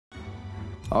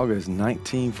August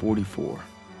 1944.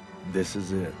 This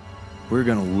is it. We're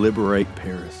gonna liberate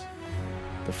Paris.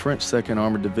 The French 2nd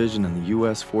Armored Division and the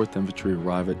U.S. 4th Infantry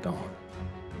arrive at dawn.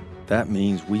 That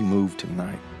means we move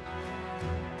tonight.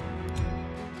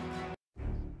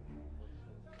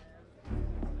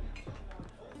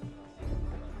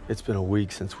 It's been a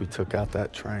week since we took out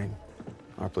that train.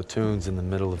 Our platoon's in the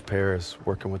middle of Paris,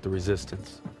 working with the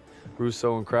resistance.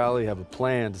 Rousseau and Crowley have a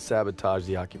plan to sabotage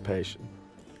the occupation,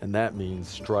 and that means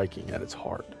striking at its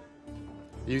heart.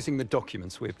 Using the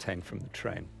documents we obtained from the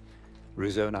train,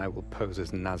 Rousseau and I will pose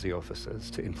as Nazi officers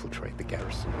to infiltrate the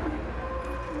garrison.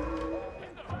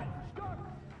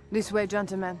 This way,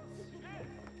 gentlemen.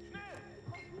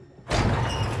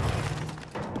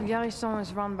 The garrison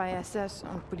is run by SS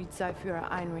and Polizeiführer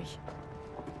Heinrich.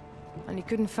 And he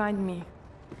couldn't find me.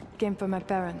 Came for my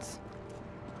parents.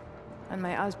 And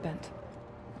my husband.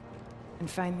 And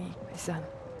finally, my son.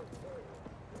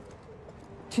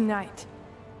 Tonight,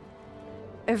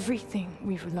 everything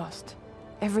we've lost,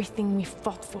 everything we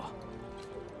fought for,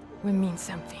 will mean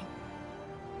something.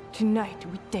 Tonight,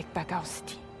 we take back our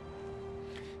city.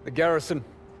 The garrison.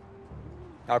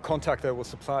 Our contact there will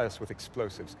supply us with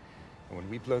explosives. And when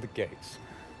we blow the gates,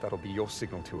 that'll be your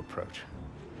signal to approach.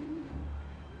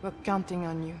 We're counting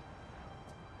on you.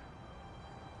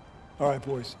 All right,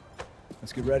 boys.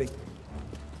 Let's get ready.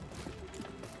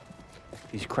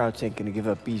 These Krauts ain't gonna give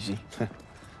up easy.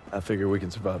 I figure we can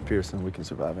survive Pearson, we can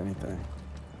survive anything.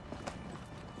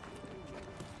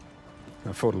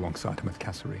 I fought alongside him at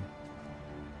Kasserine.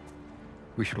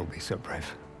 We should all be so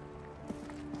brave.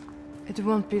 It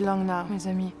won't be long now, mes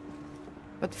amis.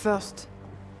 But first,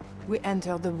 we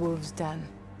enter the wolves' den.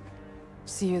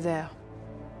 See you there.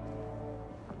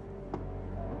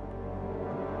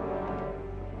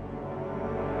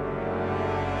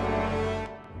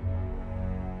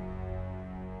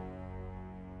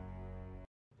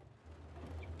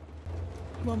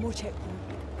 One more checkpoint.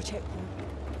 A checkpoint.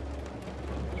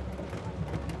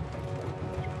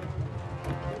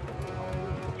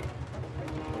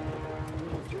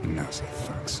 Nazi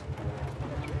thugs.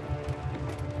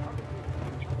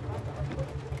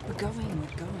 We're going.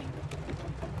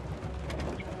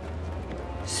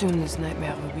 Soon this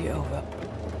nightmare will be over.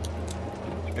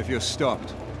 If you're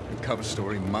stopped, your cover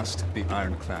story must be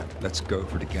ironclad. Let's go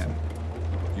over it again.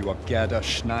 You are Gerda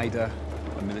Schneider,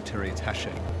 a military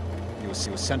attaché. You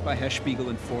were sent by Herr Spiegel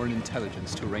and Foreign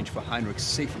Intelligence to arrange for Heinrich's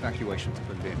safe evacuation to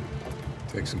Berlin.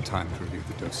 Take some time to review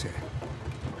the dossier.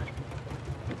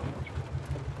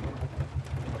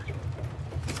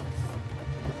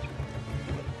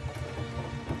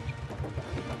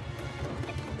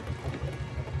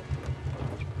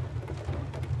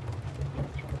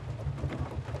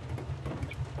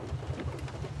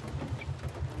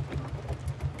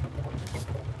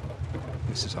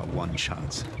 This is our one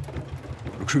chance.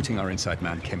 Recruiting our inside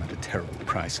man came at a terrible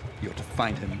price. You ought to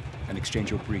find him and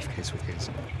exchange your briefcase with his.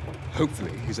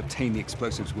 Hopefully, he's obtained the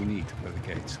explosives we'll need to blow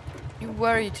the gates. You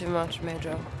worry too much,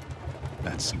 Major.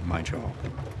 That's my job.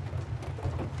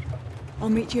 I'll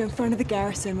meet you in front of the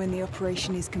garrison when the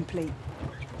operation is complete.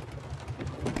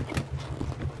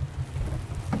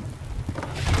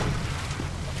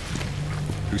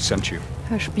 Who sent you?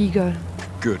 Herr Spiegel.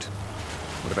 Good.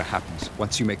 Whatever happens,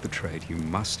 once you make the trade, you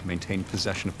must maintain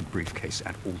possession of the briefcase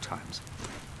at all times.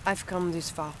 I've come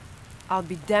this far. I'll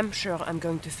be damn sure I'm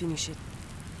going to finish it.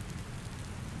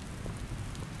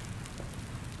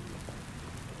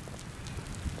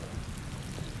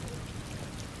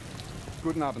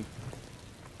 Guten Abend.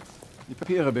 Die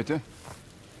Papiere, bitte.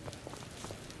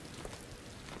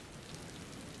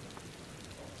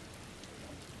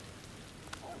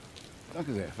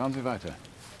 Danke sehr. Fahren Sie weiter.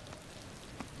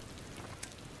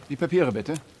 Die Papiere,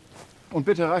 bitte. Und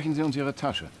bitte reichen Sie uns Ihre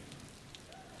Tasche.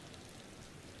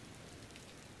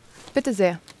 Bitte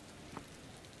sehr.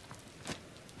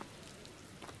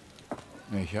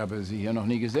 Ich habe Sie hier noch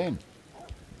nie gesehen.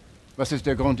 Was ist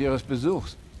der Grund Ihres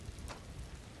Besuchs?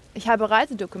 Ich habe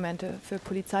Reisedokumente für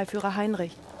Polizeiführer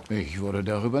Heinrich. Ich wurde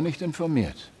darüber nicht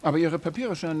informiert. Aber Ihre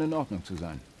Papiere scheinen in Ordnung zu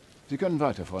sein. Sie können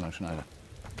weiter, Fräulein Schneider.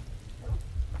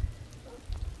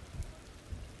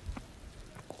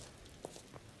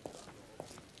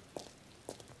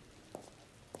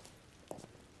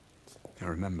 Now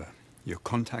remember, your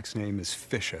contact's name is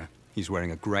Fischer. He's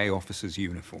wearing a grey officer's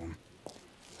uniform.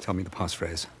 Tell me the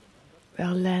passphrase.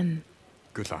 Berlin.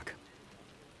 Good luck.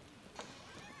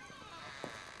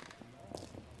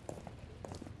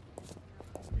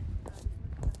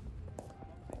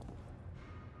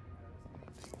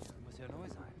 Muss ja neu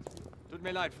sein. Tut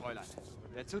mir leid, Fräulein.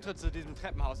 Der Zutritt zu diesem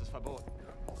Treppenhaus ist verboten.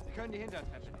 Sie können die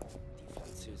Hintertreppe nehmen. Die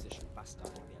französischen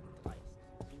Bastarde werden dreist.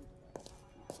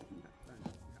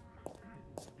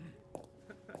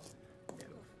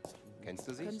 Kennst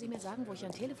du sie? Können Sie mir sagen, wo ich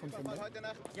ein Telefon finde?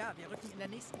 Ja, wir rücken in der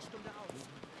nächsten Stunde auf.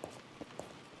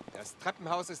 Das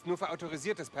Treppenhaus ist nur für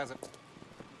autorisiertes Personal.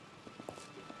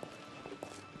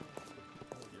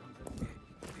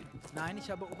 Nein,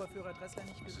 ich habe Oberführer Dressler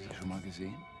nicht gesehen. Schon mal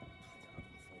gesehen?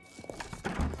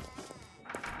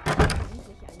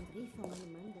 Endlich ein Brief von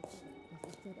meinem Mann. Das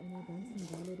ist seit einer ganzen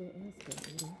Weile der erste,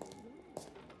 oder?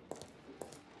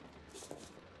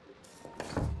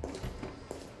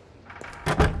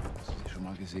 Hast du sie schon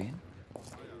mal gesehen?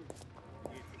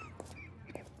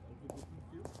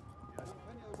 Man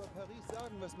kann ja über Paris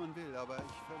sagen, was man will, aber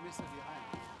ich vermisse die Heimat.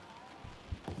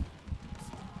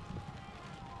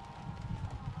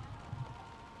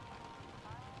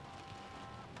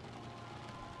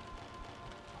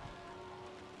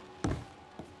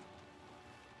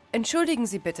 Entschuldigen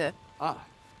Sie bitte. Ah,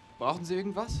 brauchen Sie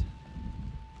irgendwas?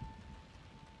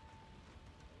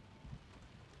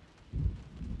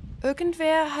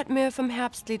 Irgendwer hat mir vom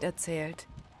Herbstlied erzählt.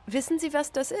 Wissen Sie,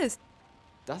 was das ist?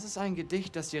 Das ist ein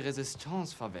Gedicht, das die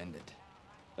Resistance verwendet.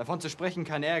 Davon zu sprechen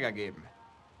kann Ärger geben.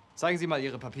 Zeigen Sie mal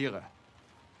Ihre Papiere.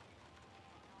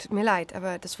 Tut mir leid,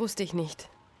 aber das wusste ich nicht.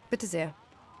 Bitte sehr.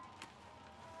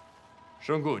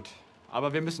 Schon gut,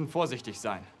 aber wir müssen vorsichtig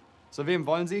sein. Zu wem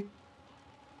wollen Sie?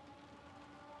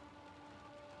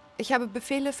 Ich habe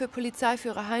Befehle für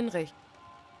Polizeiführer Heinrich.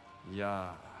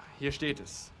 Ja, hier steht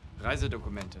es.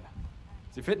 Reisedokumente.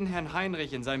 Sie finden Herrn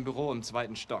Heinrich in seinem Büro im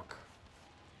 2. Stock.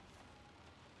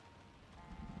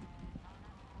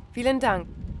 Vielen Dank.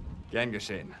 Gern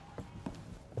geschehen.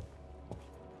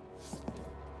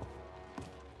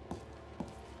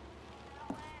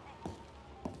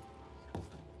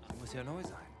 Muss ja neu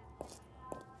sein.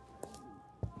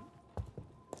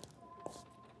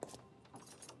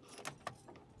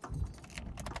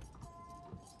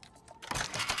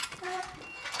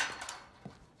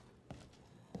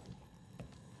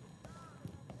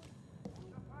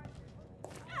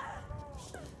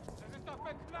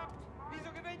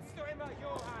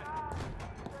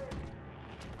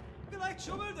 Vielleicht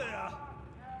schummelt er.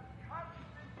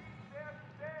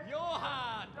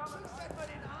 Johann!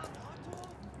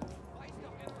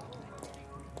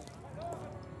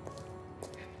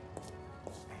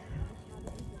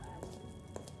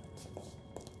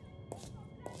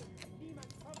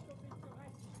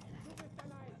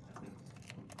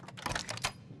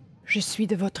 Je suis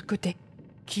de votre côté.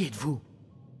 Qui êtes-vous?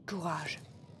 Courage.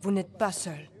 Vous n'êtes pas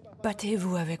seul.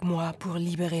 Battez-vous avec moi pour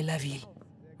libérer la ville.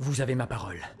 Vous avez ma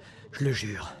parole, je le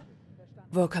jure.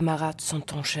 Vos camarades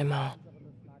sont en chemin.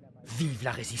 Vive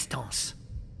la résistance!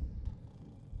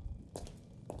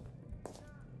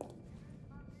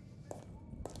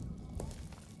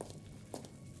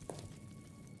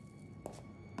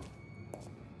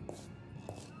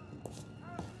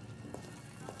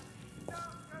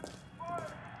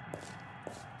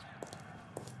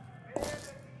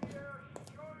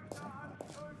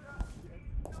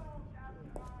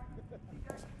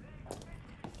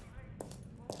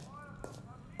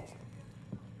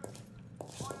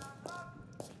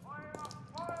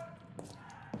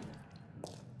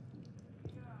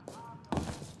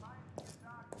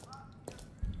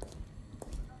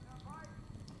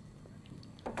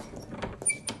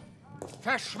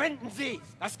 Verschwinden Sie!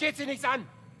 Das geht Sie nichts an!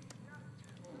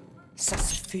 Ça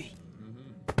suffit.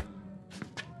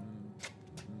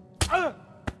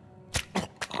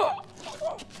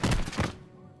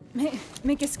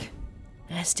 Mais qu'est-ce que...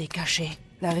 Restez cachés.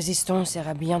 La résistance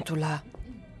sera bientôt là.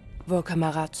 Vos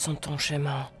camarades sont en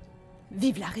chemin.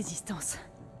 Vive la résistance!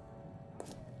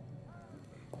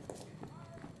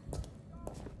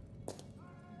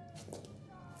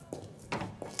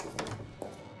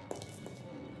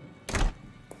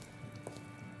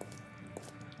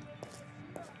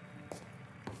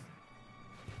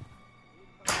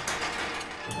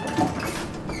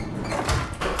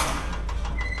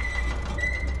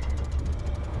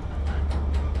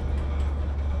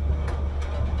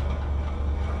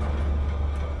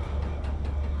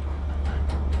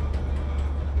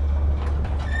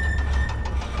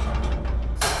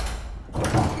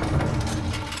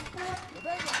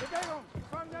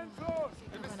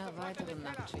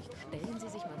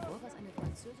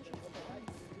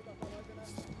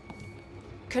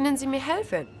 Können Sie mir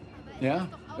helfen? Ja,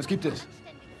 was gibt es?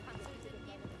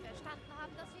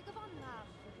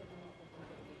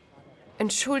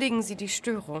 Entschuldigen Sie die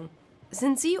Störung.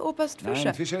 Sind Sie Oberst Fischer?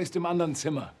 Nein, Fischer ist im anderen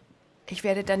Zimmer. Ich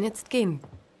werde dann jetzt gehen.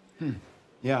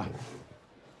 Ja.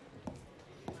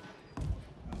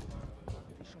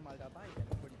 Schon mal dabei, wenn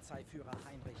der Polizeiführer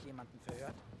Heinrich jemanden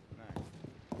verhört? Nein.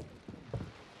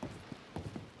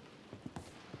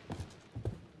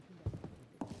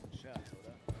 Scherz,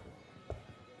 oder?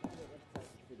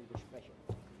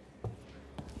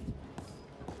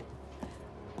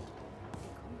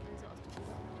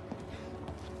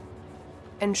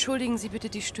 Entschuldigen Sie bitte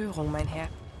die Störung, mein Herr.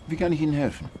 Wie kann ich Ihnen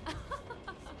helfen?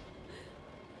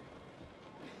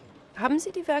 Haben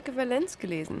Sie die Werke Valenz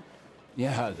gelesen?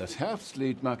 Ja, das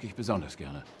Herbstlied mag ich besonders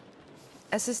gerne.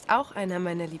 Es ist auch einer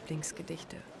meiner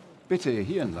Lieblingsgedichte. Bitte,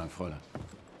 hier entlang, Fräulein.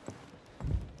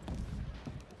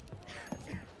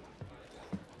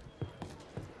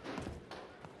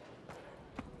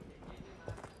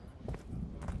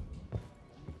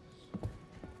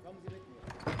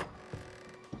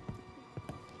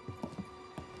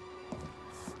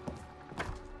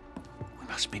 We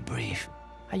must be brief.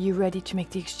 Are you ready to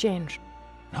make the exchange?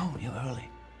 No, you're early.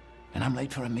 And I'm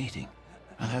late for a meeting.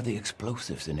 I'll have the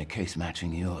explosives in a case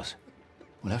matching yours.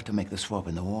 We'll have to make the swap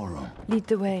in the war room. Lead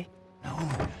the way. No,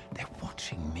 they're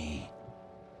watching me.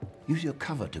 Use your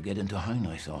cover to get into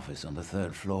Heinrich's office on the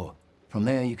 3rd floor. From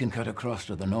there, you can cut across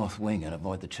to the north wing and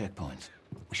avoid the checkpoints.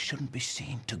 We shouldn't be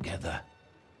seen together.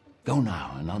 Go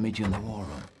now, and I'll meet you in the war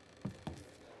room.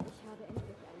 Ich habe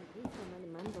endlich einen Brief von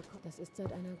meinem Mann bekommen. Das ist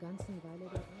seit einer ganzen Weile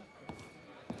der erste.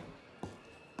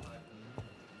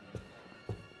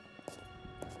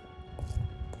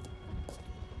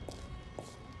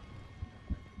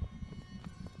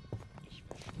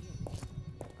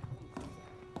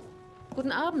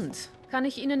 Guten Abend. Kann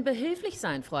ich Ihnen behilflich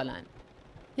sein, Fräulein?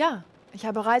 Ja, ich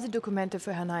habe Reisedokumente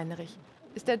für Herrn Heinrich.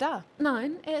 Ist er da?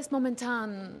 Nein, er ist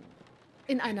momentan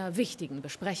in einer wichtigen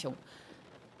Besprechung.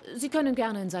 Sie können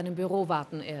gerne in seinem Büro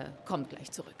warten, er kommt gleich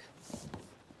zurück.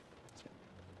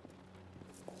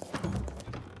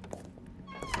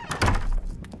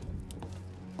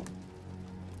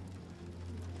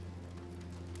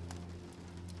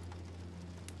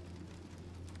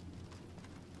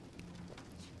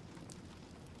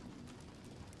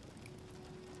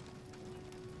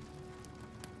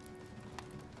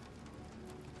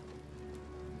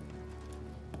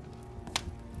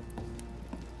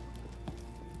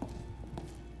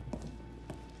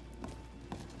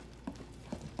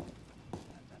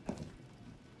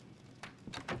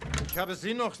 Ich habe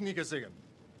Sie noch nie gesehen.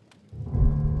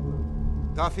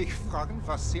 Darf ich fragen,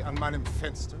 was Sie an meinem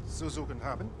Fenster zu suchen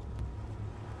haben?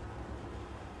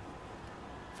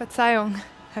 Verzeihung,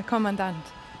 Herr Kommandant.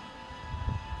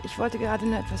 Ich wollte gerade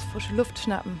nur etwas frische Luft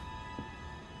schnappen.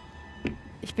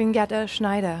 Ich bin Gerda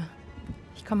Schneider.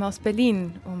 Ich komme aus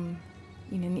Berlin, um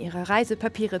Ihnen Ihre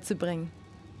Reisepapiere zu bringen.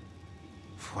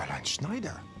 Fräulein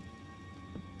Schneider.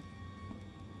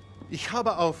 Ich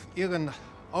habe auf Ihren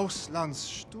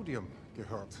Auslandsstudium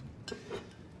gehört.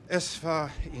 Es war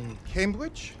in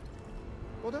Cambridge,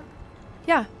 oder?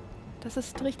 Ja, das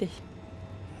ist richtig.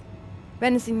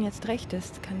 Wenn es Ihnen jetzt recht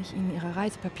ist, kann ich Ihnen Ihre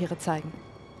Reisepapiere zeigen.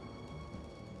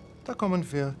 Da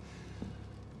kommen wir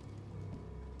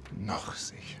noch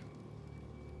sicher.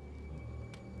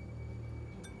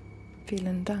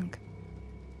 Vielen Dank.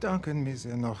 Danken mir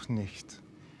sehr noch nicht.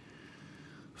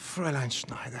 Fräulein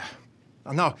Schneider.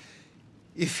 Now,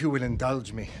 if you will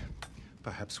indulge me,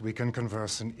 perhaps we can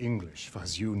converse in English, for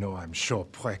as you know, I'm sure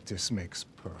practice makes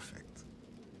perfect.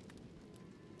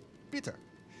 Bitte,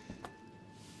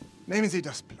 nehmen Sie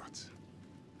das Blatt.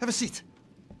 Have a seat.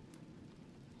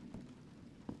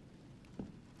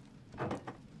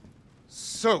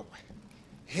 So,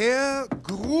 Herr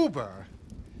Gruber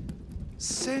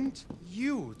sent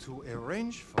you to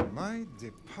arrange for my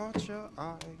departure.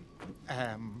 I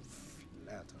am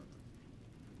flattered.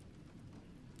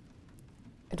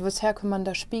 It was Herr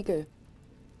Commander Spiegel.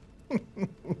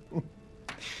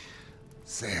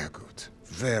 Sehr gut.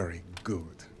 Very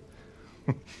good.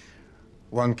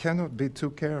 One cannot be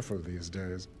too careful these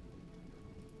days.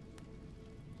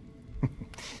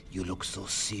 You look so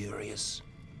serious.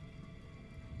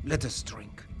 Let us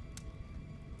drink.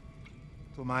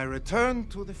 To my return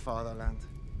to the fatherland.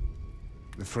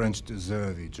 The French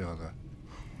deserve each other.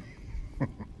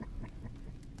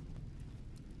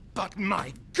 But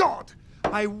my God!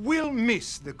 I will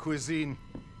miss the cuisine.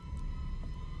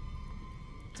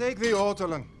 Take the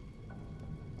ortolan.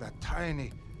 That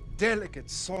tiny, delicate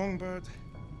songbird.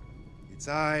 Its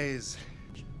eyes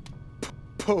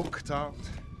poked out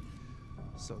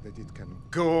so that it can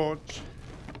gorge.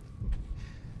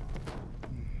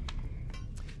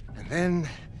 And then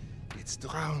it's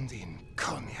drowned in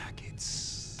cognac.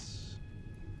 It's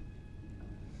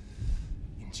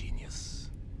ingenious.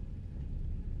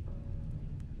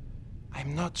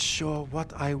 I'm not sure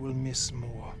what I will miss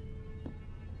more.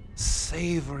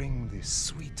 Savoring the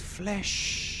sweet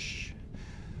flesh,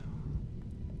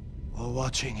 or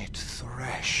watching it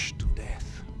thrash to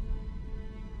death.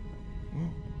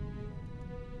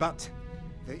 But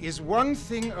there is one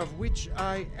thing of which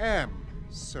I am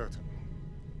certain.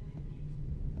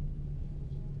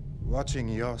 Watching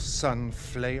your son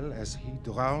flail as he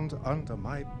drowned under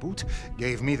my boot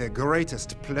gave me the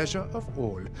greatest pleasure of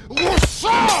all.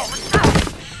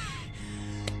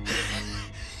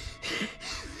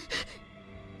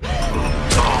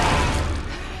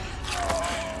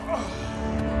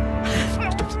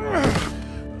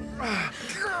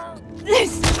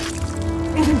 This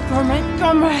isn't for my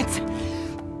comrades.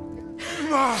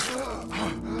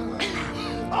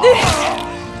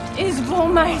 This is for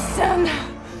my son.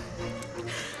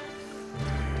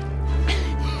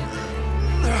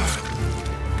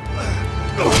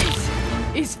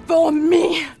 Is for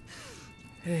me.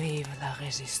 Vive la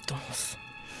résistance.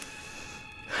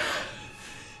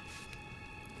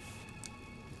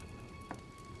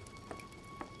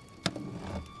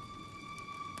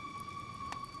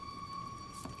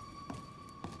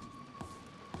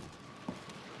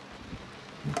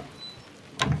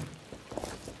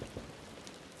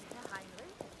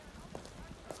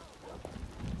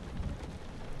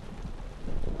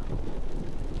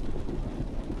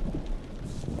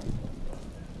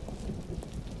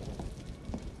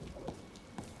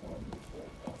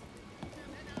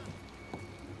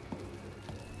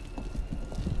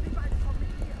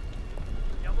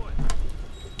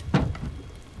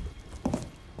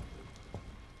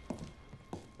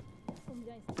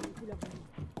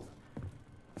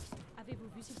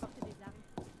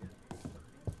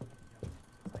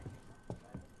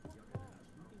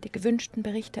 Die gewünschten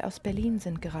Berichte aus Berlin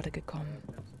sind gerade gekommen.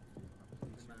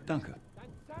 Danke.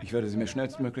 Ich werde sie mir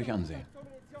schnellstmöglich ansehen.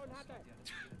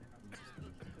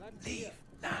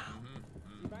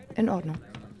 In Ordnung.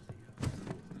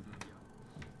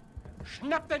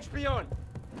 Schnappt den Spion!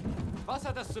 Was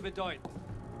hat das zu bedeuten?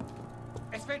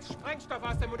 Es wird Sprengstoff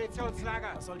aus dem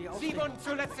Munitionslager. Was soll die Sie wurden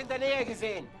zuletzt in der Nähe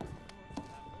gesehen.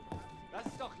 Das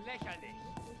ist doch lächerlich.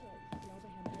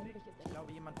 Ich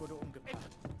glaube, jemand wurde umgebracht.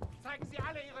 Zeigen Sie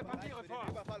alle Ihre Papiere vor.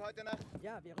 Überfall heute Nacht?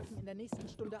 Ja, wir rücken in der nächsten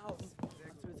Stunde aus. Der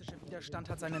französische Widerstand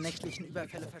hat seine nächtlichen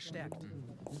Überfälle verstärkt.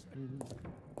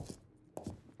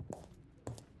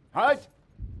 Halt!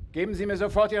 Geben Sie mir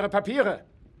sofort Ihre Papiere!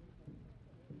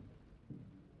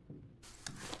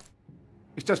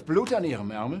 Ist das Blut an Ihrem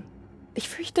Ärmel? Ich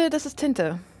fürchte, das ist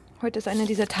Tinte. Heute ist einer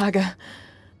dieser Tage.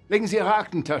 Legen Sie Ihre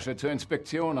Aktentasche zur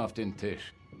Inspektion auf den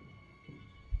Tisch.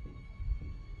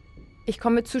 Ich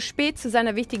komme zu spät zu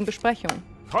seiner wichtigen Besprechung.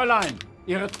 Fräulein,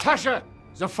 Ihre Tasche!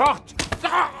 Sofort!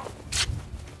 Da!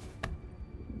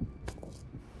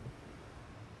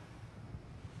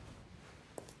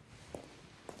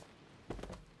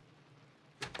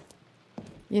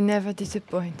 You never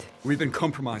disappoint. We've been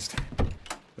compromised.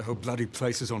 The whole bloody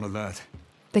place is on alert.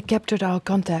 They captured our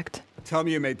contact. Tell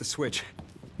me you made the switch.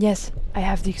 Yes, I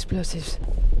have the explosives.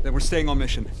 Then we're staying on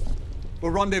mission.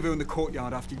 We'll rendezvous in the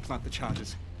courtyard after you plant the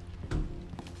charges.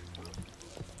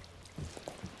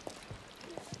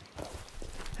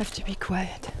 Have to be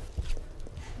quiet.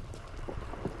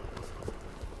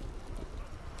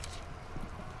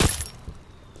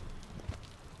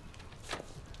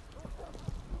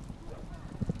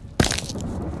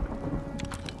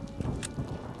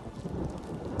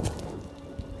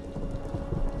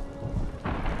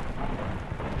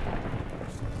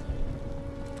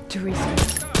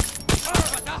 Teresa.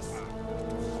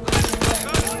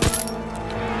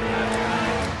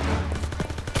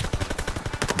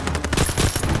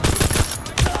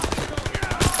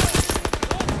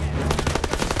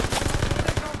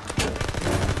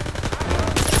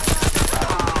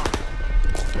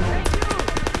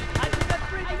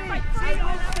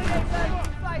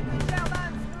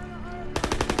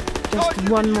 Just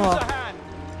one more.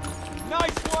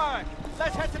 Nice work!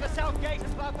 Let's head to the south gate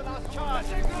and plant the last charge.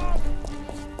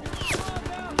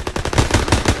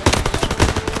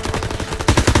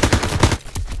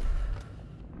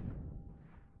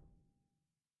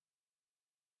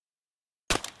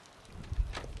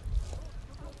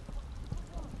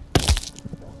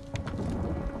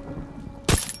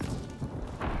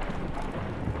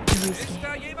 Ist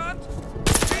da jemand?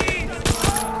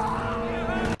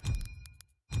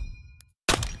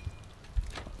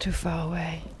 Too far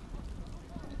away.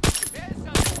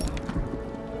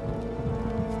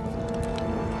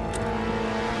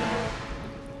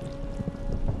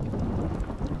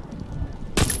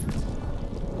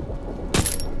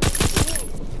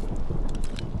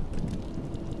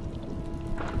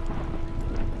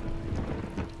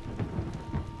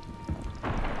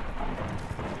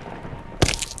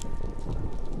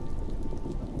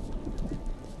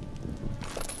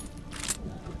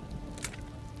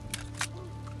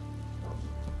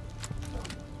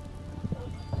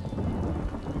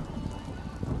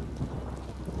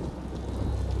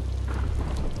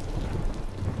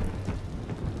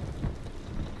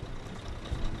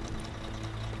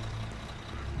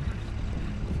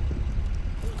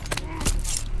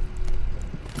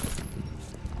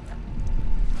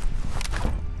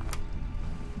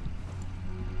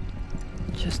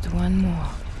 Just one more.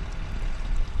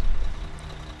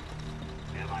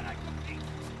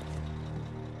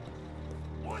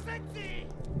 Wo sind Sie?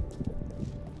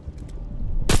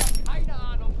 Keine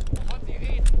Ahnung, wovon Sie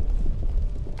reden.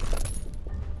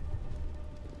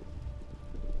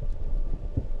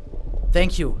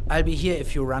 Thank you. I'll be here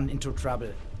if you run into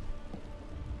trouble.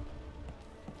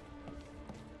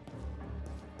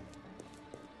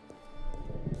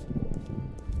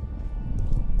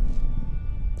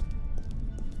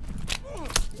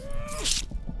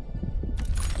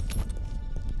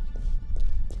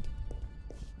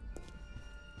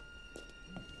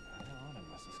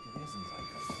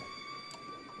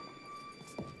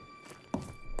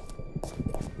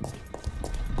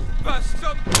 Was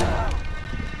zum...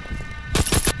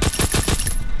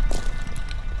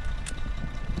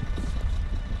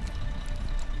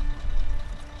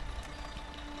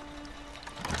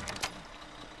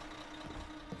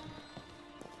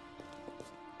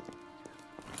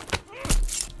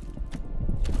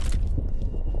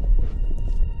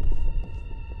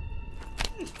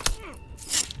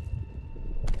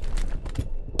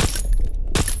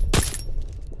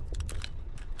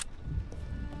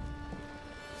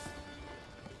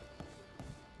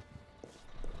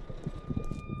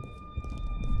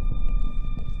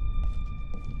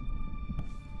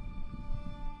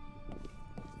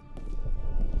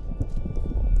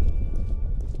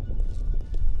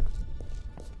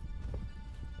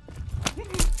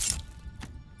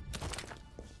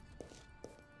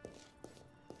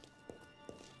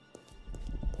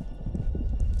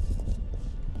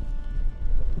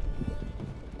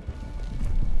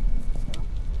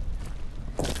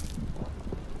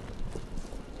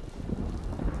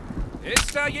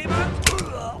 Ist da jemand?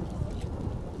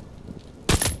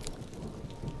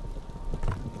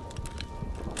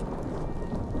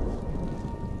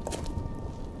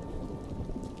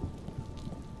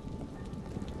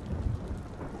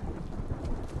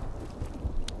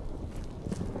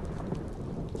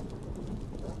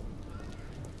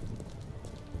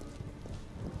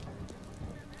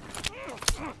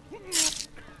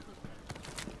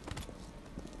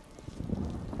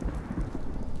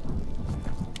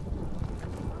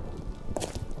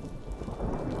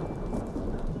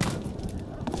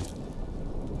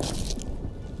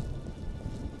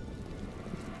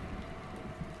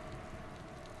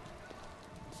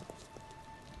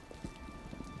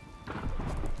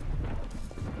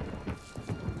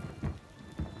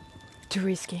 Too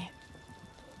risky.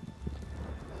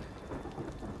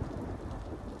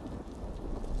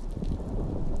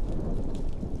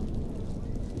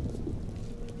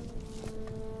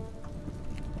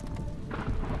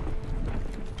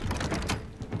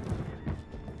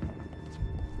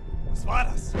 Was war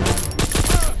das? Ich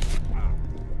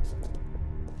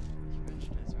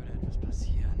wünschte, es würde etwas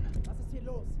passieren. Was ist hier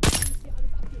los? Ist hier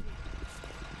alles abgeriegelt?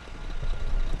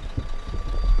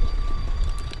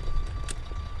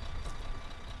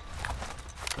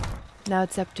 Now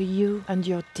it's up to you and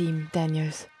your team,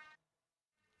 Daniels.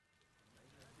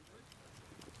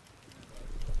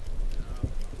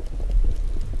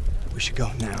 We should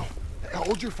go now.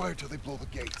 Hold your fire till they blow the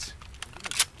gates.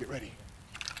 Get ready.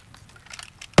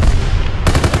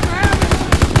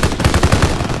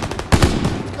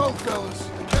 Let's go, fellas.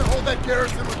 We can't hold that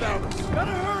garrison without us.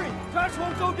 Gotta hurry! Trash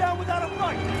won't go down without a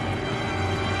fight!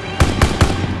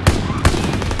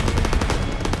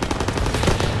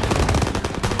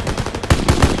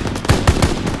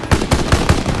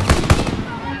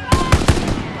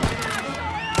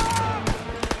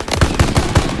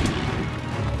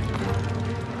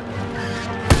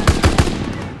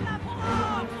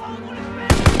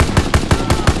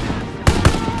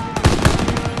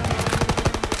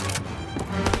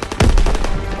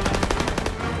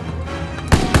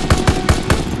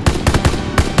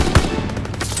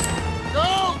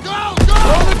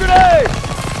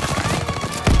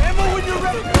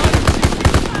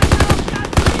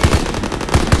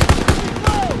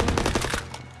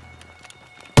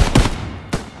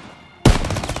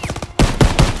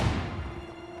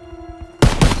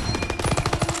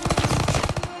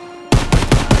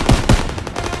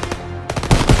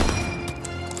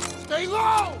 Stay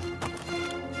low!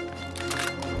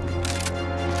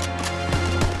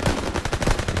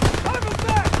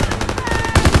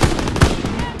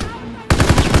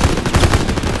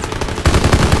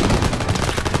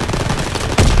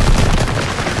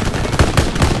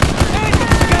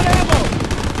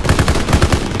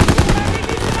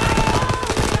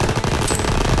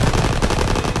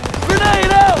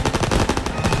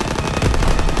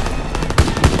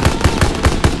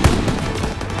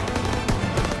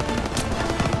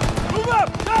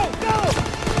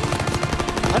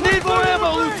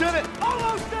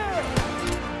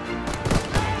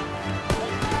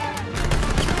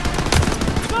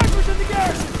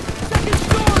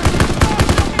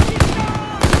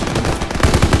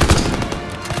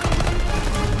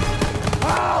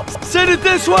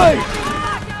 this way!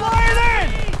 Fire in!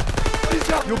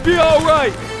 You'll be all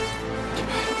right!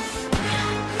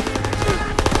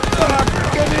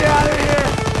 Get me out of here!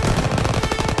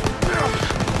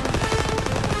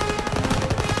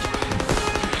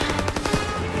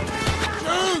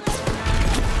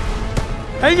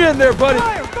 Hang in there, buddy!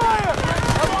 Fire! Fire!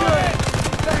 I'm good!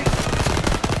 Thanks!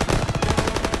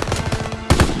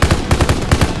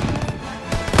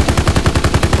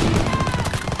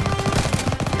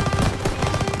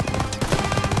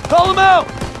 Call him out!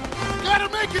 Gotta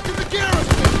make it to the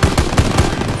garrison!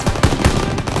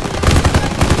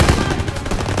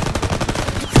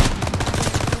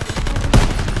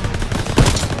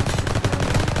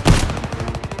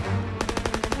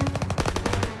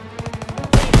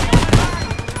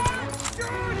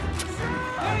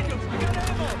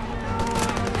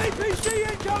 APC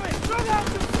incoming! Throw out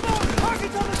some smoke!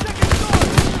 Targets on the second floor!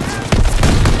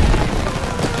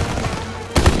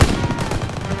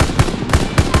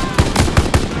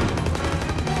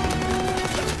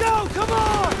 Let's go! Come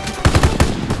on!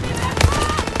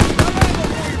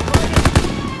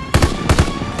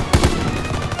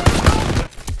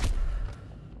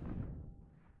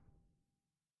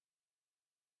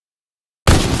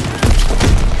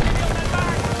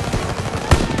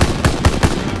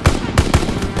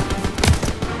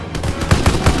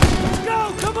 Let's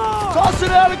go! Come on! Toss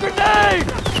it out, a grenade!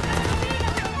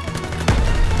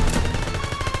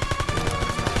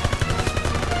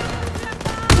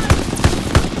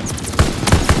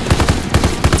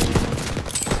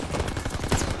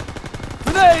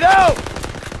 Grenade out!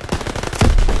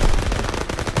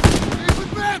 Keep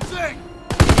advancing!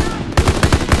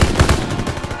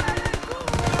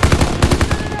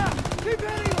 Keep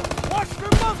hitting them! Watch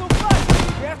their muzzle flash!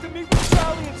 We have to meet with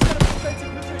Charlie and set up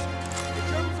defensive position. The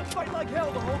Germans will fight like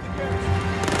hell to hold the garrison.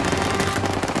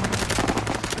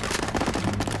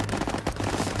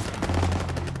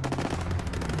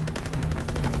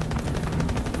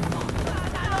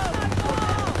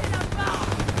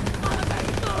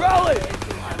 Rally!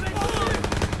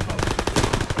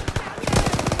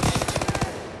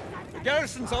 The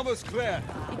garrison's almost clear.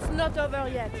 It's not over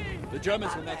yet. The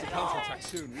Germans will mount a counterattack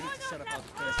soon. We need to set up our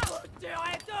defense.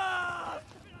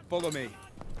 Follow me.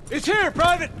 It's here,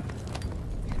 Private!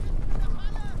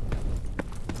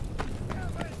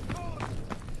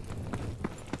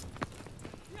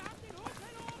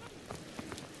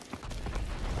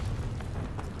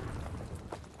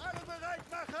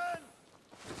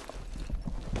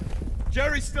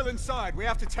 Jerry's still inside. We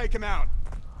have to take him out.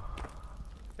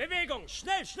 Bewegung!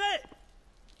 Schnell, schnell!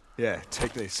 Yeah,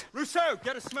 take this. Rousseau,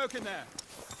 get a smoke in there.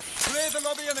 Clear the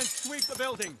lobby and then sweep the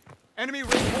building. Enemy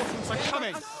reinforcements are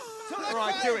coming. All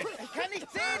right, do it. Ich kann nicht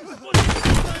sehen!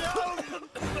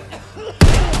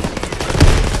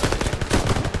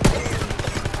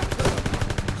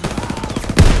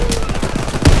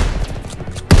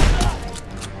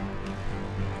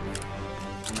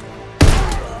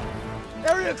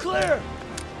 Area clear!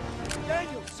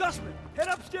 Daniel, Sussman, head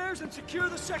upstairs and secure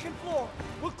the second floor.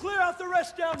 We'll clear out the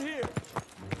rest down here.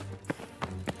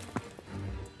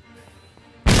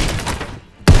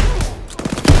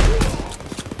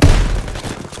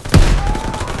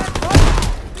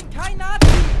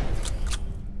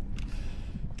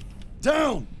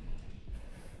 Down!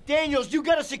 Daniels, you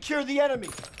gotta secure the enemy.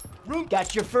 Room,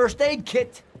 got your first aid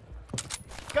kit.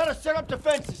 Gotta set up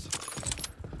defenses.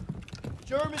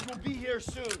 Germans will be here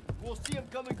soon. We'll see them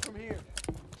coming from here.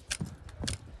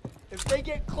 If they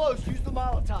get close, use the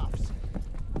Molotovs.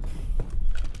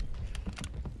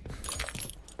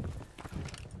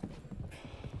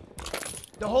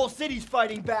 The whole city's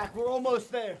fighting back. We're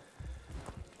almost there.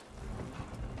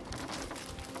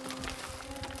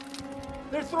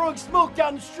 They're throwing smoke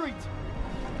down the street.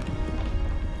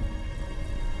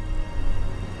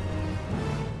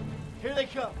 Here they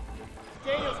come.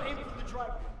 Daniels, aim for the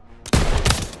driver.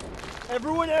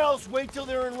 Everyone else, wait till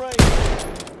they're in range.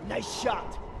 Nice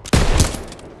shot.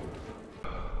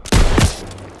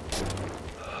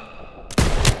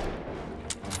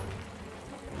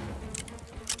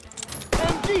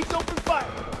 MGs, open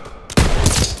fire.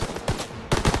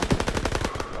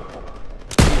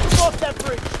 Keep them off that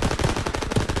bridge.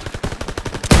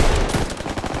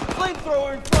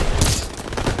 Flamethrower in front.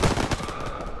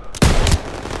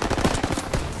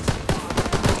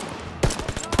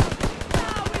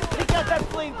 Take out that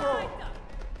flamethrower.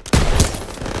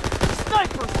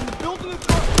 Snipers in the building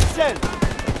across the center.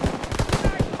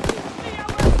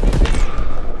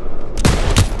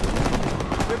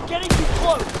 They're getting too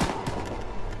close.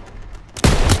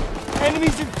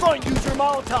 Enemies in front, use your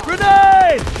Molotov.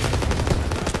 Grenade!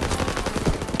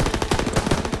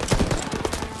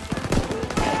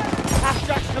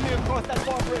 across that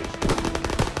far bridge.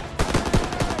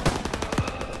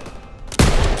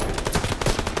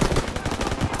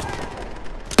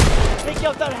 Take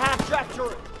out that half-track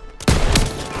turret.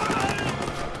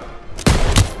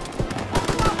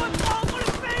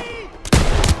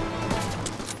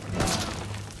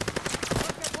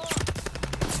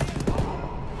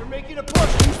 They're making a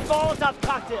push. Use Molotov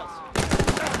cocktails.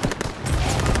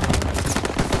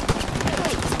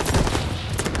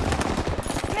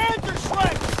 Hands are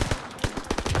shreds.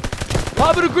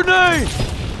 Lobbing a grenade!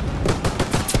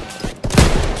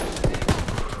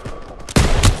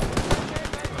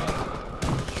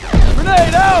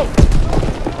 Grenade out!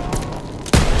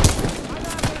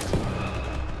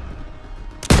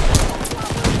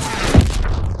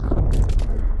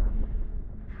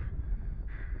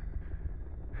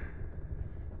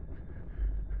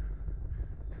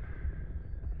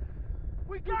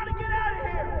 We gotta get out of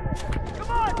here! Come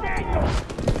on, Daniel!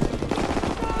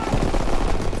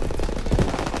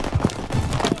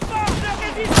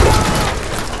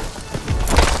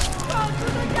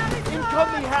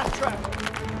 Incoming half-track.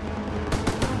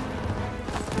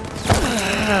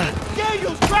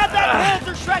 Daniels, grab that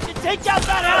Panzer Shrek and take out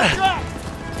that half-track!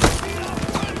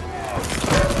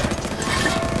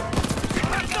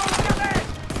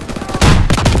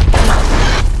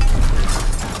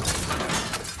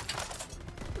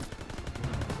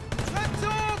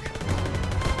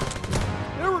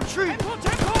 They're retreating! We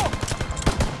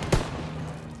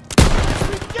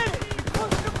did it! We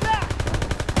pushed them back!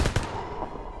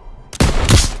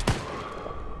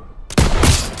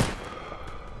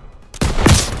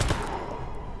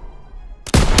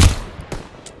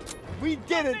 We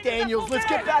did it, Daniels! Let's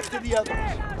get back to the others!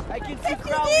 I can see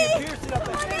Crowley and Pearson up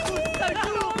ahead!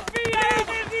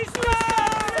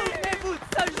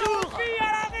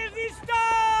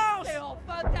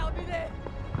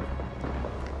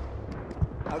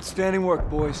 Outstanding work,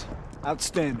 boys.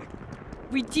 Outstanding.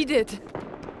 We did it.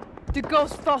 The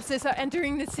ghost forces are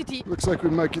entering the city. Looks like we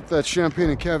might get that champagne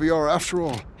and caviar after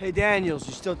all. Hey, Daniels,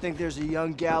 you still think there's a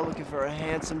young gal looking for a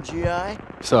handsome GI?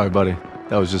 Sorry, buddy.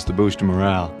 That was just to boost your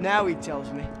morale. Now he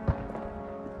tells me.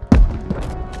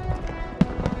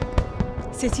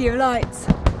 City of Lights.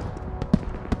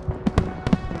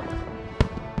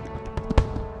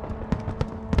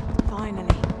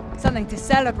 Finally. Something to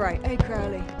celebrate, eh,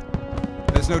 Crowley?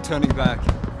 There's no turning back.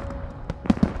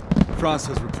 France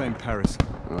has reclaimed Paris.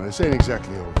 This ain't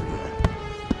exactly over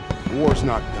yet. The war's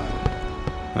not done.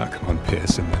 Ah, come on,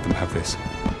 Pearson. Let them have this.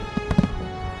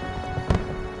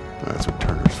 That's what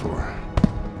Turner's for.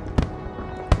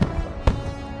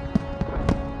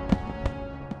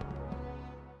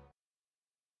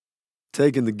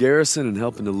 Taking the garrison and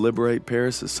helping to liberate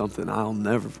Paris is something I'll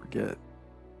never forget.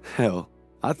 Hell,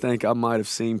 I think I might have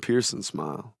seen Pearson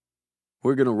smile.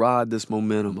 We're gonna ride this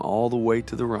momentum all the way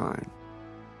to the Rhine.